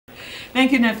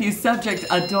Thank you, nephew. Subject,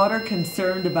 a daughter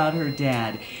concerned about her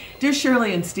dad. Dear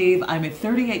Shirley and Steve, I'm a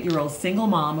 38-year-old single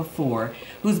mom of 4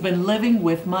 who's been living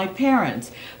with my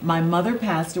parents. My mother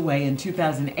passed away in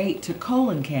 2008 to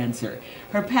colon cancer.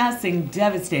 Her passing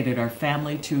devastated our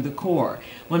family to the core.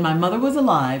 When my mother was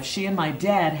alive, she and my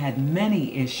dad had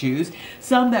many issues,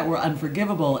 some that were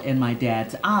unforgivable in my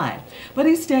dad's eye. But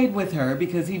he stayed with her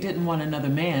because he didn't want another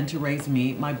man to raise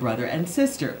me, my brother, and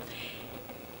sister.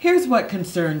 Here's what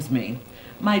concerns me.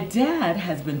 My dad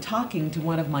has been talking to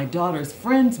one of my daughter's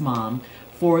friend's mom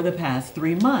for the past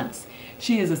 3 months.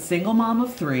 She is a single mom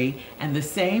of 3 and the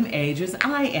same age as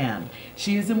I am.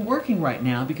 She isn't working right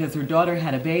now because her daughter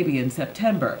had a baby in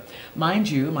September. Mind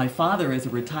you, my father is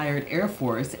a retired Air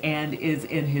Force and is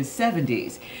in his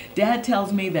 70s. Dad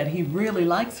tells me that he really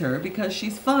likes her because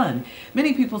she's fun.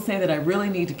 Many people say that I really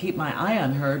need to keep my eye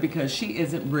on her because she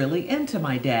isn't really into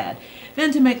my dad.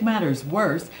 Then to make matters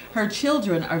worse, her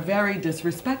children are very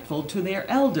disrespectful to their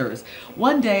elders.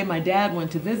 One day my dad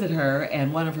went to visit her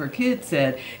and one of her kids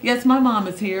said, "Yes, my mom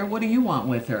is here. What do you want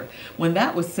with her?" When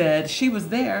that was said, she was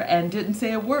there and didn't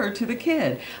say a word to the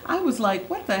kid. I was like,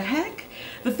 what the heck?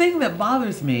 The thing that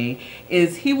bothers me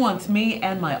is he wants me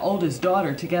and my oldest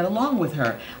daughter to get along with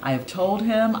her. I have told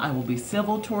him I will be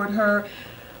civil toward her,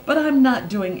 but I'm not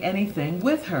doing anything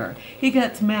with her. He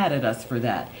gets mad at us for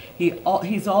that.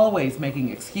 He's always making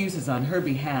excuses on her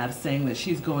behalf, saying that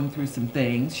she's going through some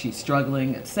things, she's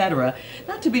struggling, etc.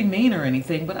 Not to be mean or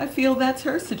anything, but I feel that's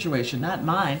her situation, not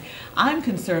mine. I'm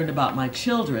concerned about my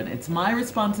children. It's my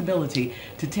responsibility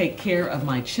to take care of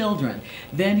my children.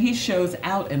 Then he shows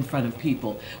out in front of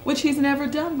people, which he's never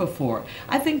done before.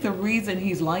 I think the reason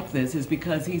he's like this is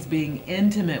because he's being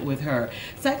intimate with her.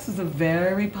 Sex is a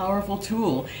very powerful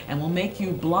tool and will make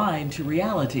you blind to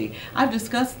reality. I've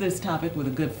discussed this topic with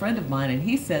a good friend of mine and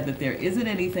he said that there isn't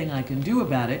anything I can do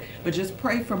about it, but just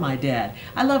pray for my dad.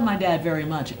 I love my dad very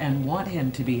much and want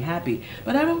him to be happy,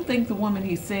 but I don't think the woman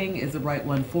he's seeing is the right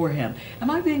one for him. Am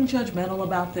I being judgmental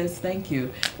about this? Thank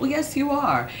you. Well, yes, you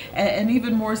are. And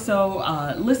even more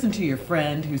so, listen to your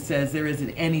friend who says there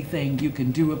isn't anything you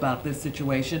can do about this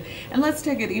situation. And let's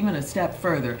take it even a step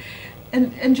further.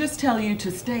 And just tell you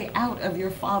to stay out of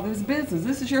your father's business.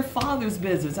 This is your father's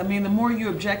business. I mean, the more you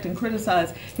object and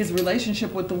criticize his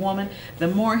relationship with the woman, the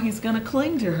more he's going to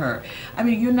cling to her. I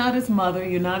mean, you're not his mother,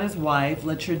 you're not his wife.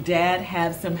 Let your dad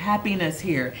have some happiness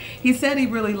here. He said he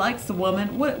really likes the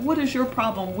woman. What is your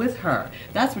problem with her?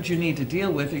 That's what you need to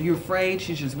deal with. Are you afraid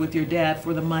she's just with your dad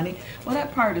for the money? Well,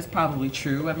 that part is probably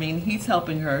true. I mean, he's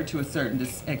helping her to a certain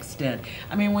extent.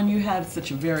 I mean, when you have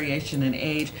such a variation in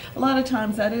age, a lot of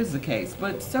times that is the case.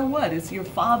 But so what? It's your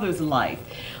father's life.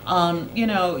 You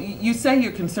know, you say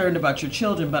you're concerned about your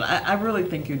children, but I really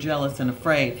think you're jealous and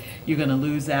afraid you're going to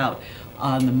lose out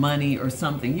on the money or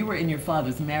something. You were in your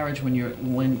father's marriage when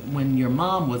your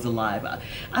mom was alive.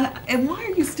 And why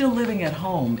are you still living at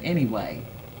home anyway?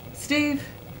 Steve?